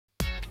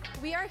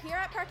We are here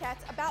at Parquet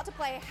about to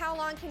play How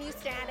Long Can You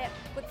Stand It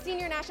with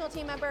senior national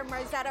team member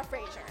Margzetta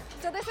Frazier.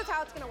 So this is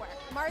how it's gonna work.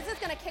 Marz is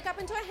gonna kick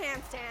up into a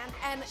handstand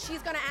and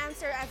she's gonna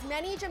answer as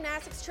many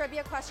gymnastics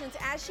trivia questions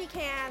as she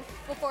can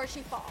before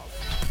she falls.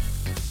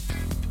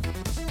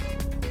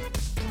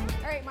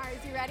 All right,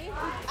 Marz, you ready?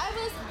 I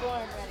was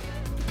born ready.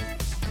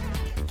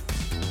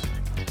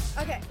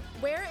 Okay,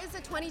 where is the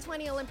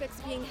 2020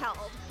 Olympics being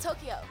held?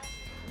 Tokyo.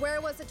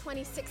 Where was the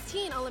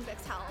 2016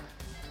 Olympics held?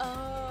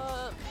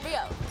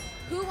 Rio.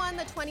 Who won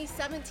the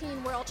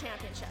 2017 World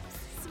Championships?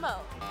 Smo.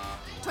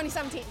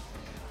 2017.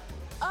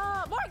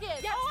 Morgan.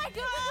 Yes. Oh my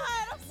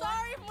God, I'm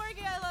sorry,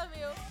 Morgan, I love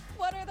you.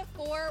 What are the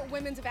 4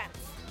 women's events?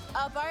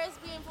 Bar is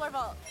being floor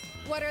vault.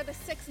 What are the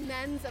 6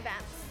 men's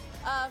events?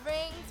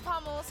 Rings,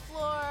 pommels,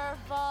 floor,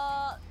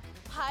 vault,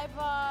 high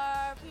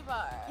bar,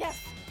 P-bar. Yes.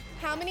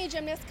 How many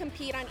gymnasts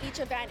compete on each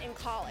event in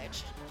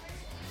college?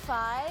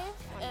 5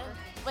 and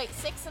wait,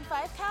 6 and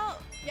 5 count?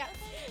 Yes.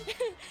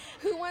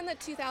 Who won the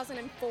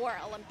 2004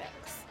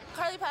 Olympics?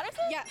 Carly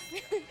Patterson? Yes.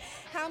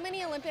 How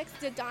many Olympics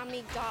did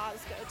Dominique Dawes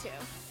go to?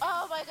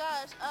 Oh my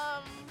gosh,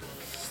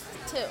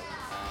 2.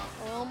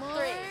 A little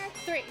more.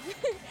 3.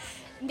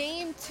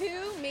 Name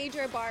 2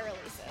 major bar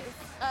releases.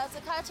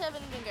 Takachev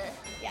and Ginger.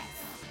 Yes.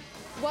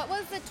 What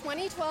was the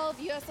 2012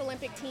 U.S.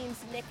 Olympic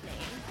team's nickname?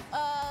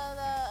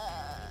 The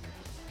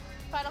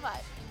Final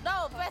 5.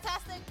 No,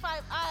 Fantastic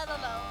 5, I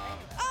don't know.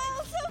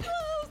 Oh, so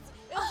close!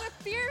 It was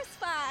a Fierce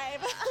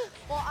 5.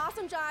 Well,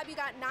 awesome job. You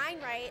got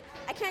 9 right.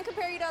 I can't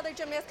compare you to other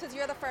gymnasts because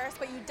you're the first,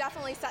 but you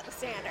definitely set the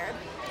standard.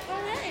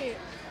 All right.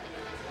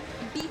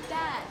 Beat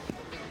that.